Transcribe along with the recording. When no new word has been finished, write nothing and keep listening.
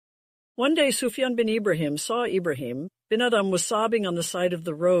One day Sufyan bin Ibrahim saw Ibrahim. Bin Adam was sobbing on the side of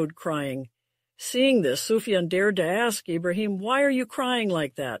the road, crying. Seeing this, Sufyan dared to ask Ibrahim, "Why are you crying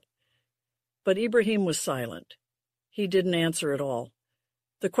like that?" But Ibrahim was silent. He didn't answer at all.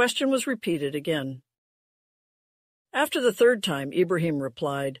 The question was repeated again. After the third time, Ibrahim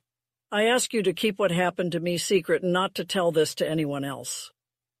replied, "I ask you to keep what happened to me secret and not to tell this to anyone else."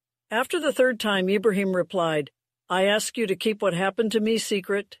 After the third time, Ibrahim replied, "I ask you to keep what happened to me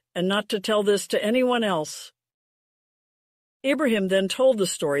secret and not to tell this to anyone else." Ibrahim then told the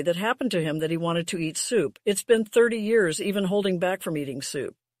story that happened to him that he wanted to eat soup. It's been 30 years even holding back from eating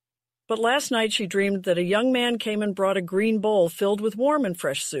soup. But last night she dreamed that a young man came and brought a green bowl filled with warm and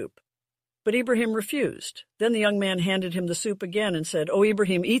fresh soup. But Ibrahim refused. Then the young man handed him the soup again and said, "Oh,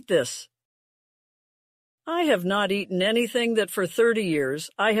 Ibrahim, eat this." "I have not eaten anything that for 30 years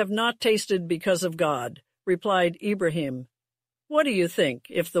I have not tasted because of God," replied Ibrahim. "What do you think,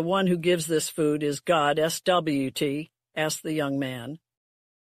 if the one who gives this food is God, SWT?" asked the young man.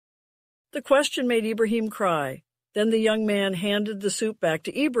 The question made Ibrahim cry. Then the young man handed the soup back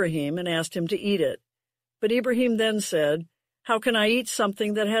to Ibrahim and asked him to eat it. But Ibrahim then said, "How can I eat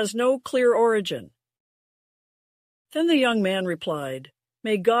something that has no clear origin?" Then the young man replied,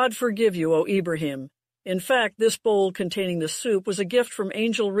 "May God forgive you, O Ibrahim. In fact, this bowl containing the soup was a gift from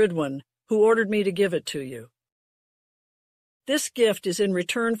Angel Ridwan, who ordered me to give it to you. This gift is in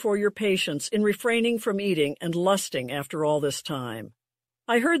return for your patience in refraining from eating and lusting after all this time.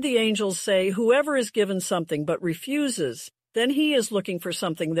 I heard the angels say, whoever is given something but refuses, then he is looking for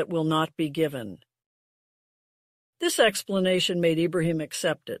something that will not be given." This explanation made Ibrahim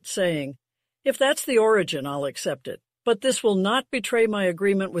accept it, saying, "If that's the origin, I'll accept it, but this will not betray my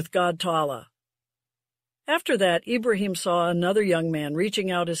agreement with God Ta'ala." After that, Ibrahim saw another young man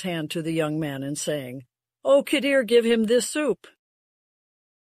reaching out his hand to the young man and saying, "Oh, Khidir, give him this soup."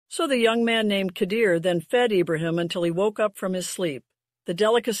 So the young man named Khidir then fed Ibrahim until he woke up from his sleep. The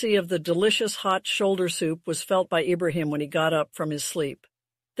delicacy of the delicious hot shoulder soup was felt by Ibrahim when he got up from his sleep.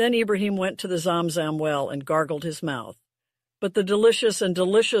 Then Ibrahim went to the Zamzam well and gargled his mouth. But the delicious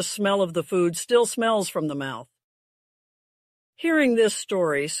smell of the food still smells from the mouth. Hearing this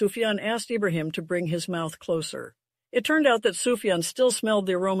story, Sufyan asked Ibrahim to bring his mouth closer. It turned out that Sufyan still smelled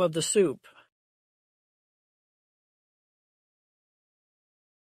the aroma of the soup,